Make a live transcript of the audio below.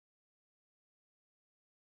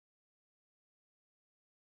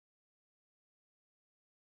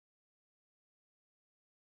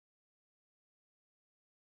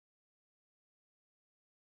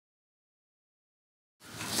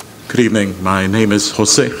Good evening. My name is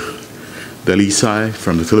Jose Dalisay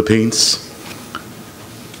from the Philippines.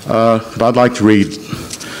 I'd like to read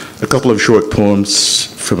a couple of short poems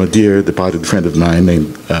from a dear departed friend of mine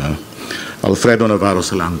named Alfredo Navarro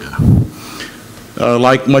Salanga.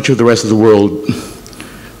 Like much of the rest of the world,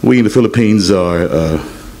 we in the Philippines are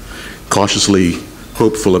cautiously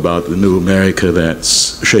hopeful about the new America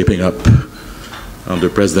that's shaping up under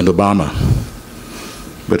President Obama.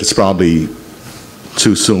 But it's probably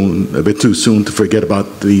a bit too soon to forget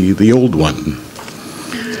about the old one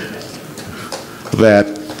that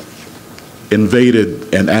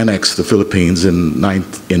invaded and annexed the Philippines in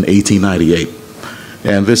 1898.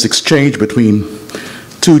 And this exchange between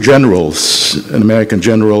two generals, an American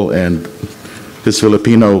general and his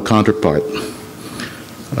Filipino counterpart,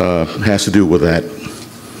 has to do with that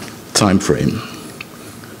time frame.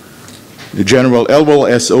 General Elwell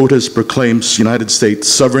S. Otis proclaims United States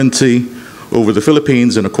sovereignty over the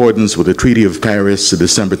Philippines in accordance with the Treaty of Paris,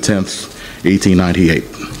 December 10th, 1898.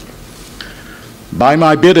 By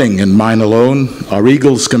my bidding and mine alone, our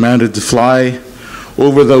eagles commanded to fly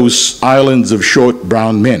over those islands of short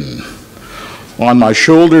brown men. On my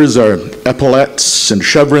shoulders are epaulets and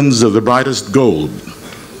chevrons of the brightest gold.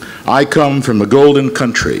 I come from a golden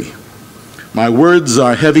country. My words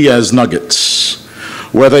are heavy as nuggets.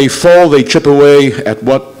 Where they fall, they chip away at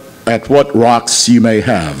what rocks you may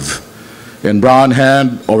have. In brown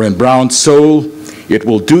hand or in brown soul, it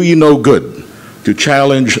will do you no good to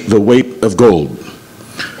challenge the weight of gold.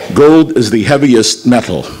 Gold is the heaviest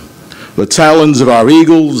metal. The talons of our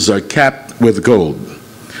eagles are capped with gold.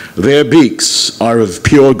 Their beaks are of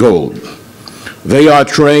pure gold. They are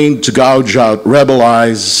trained to gouge out rebel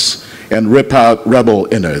eyes and rip out rebel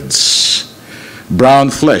innards. Brown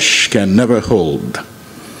flesh can never hold.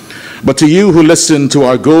 But to you who listen to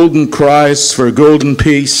our golden cries for golden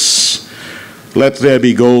peace, let there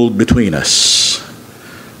be gold between us.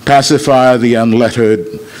 Pacify the unlettered.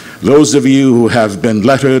 Those of you who have been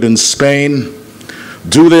lettered in Spain,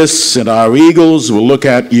 do this and our eagles will look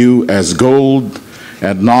at you as gold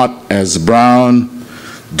and not as brown.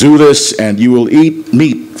 Do this and you will eat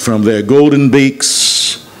meat from their golden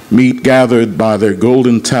beaks, meat gathered by their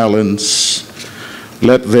golden talons.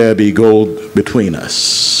 Let there be gold between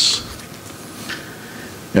us.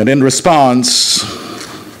 And in response,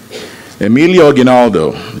 Emilio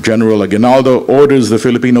Aguinaldo, General Aguinaldo, orders the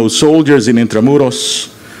Filipino soldiers in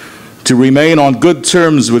Intramuros to remain on good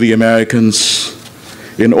terms with the Americans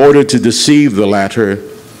in order to deceive the latter,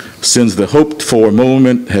 since the hoped-for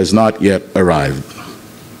moment has not yet arrived.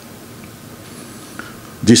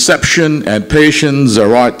 Deception and patience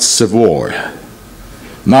are arts of war.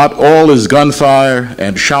 Not all is gunfire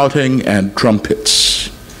and shouting and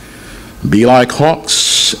trumpets. Be like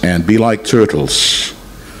hawks and be like turtles.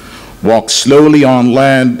 Walk slowly on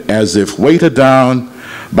land as if weighted down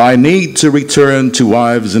by need to return to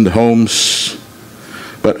wives and homes.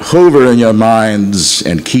 But hover in your minds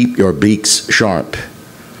and keep your beaks sharp.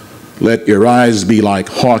 Let your eyes be like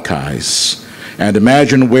hawk eyes and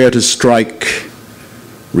imagine where to strike.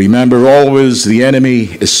 Remember always the enemy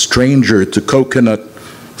is stranger to coconut,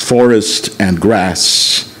 forest, and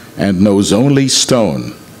grass and knows only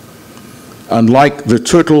stone. Unlike the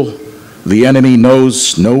turtle, the enemy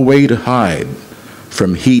knows no way to hide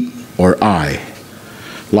from heat or eye.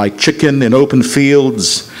 Like chicken in open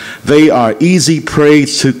fields, they are easy prey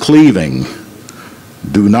to cleaving.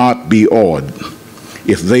 Do not be awed.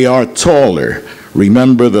 If they are taller,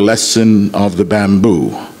 remember the lesson of the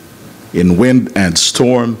bamboo. In wind and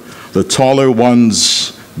storm, the taller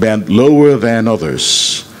ones bend lower than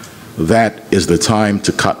others. That is the time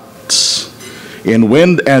to cut. In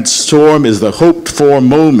wind and storm is the hoped-for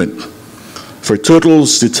moment for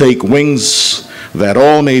turtles to take wings that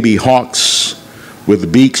all may be hawks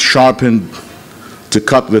with beaks sharpened to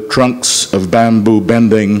cut the trunks of bamboo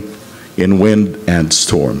bending in wind and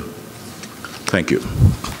storm. Thank you.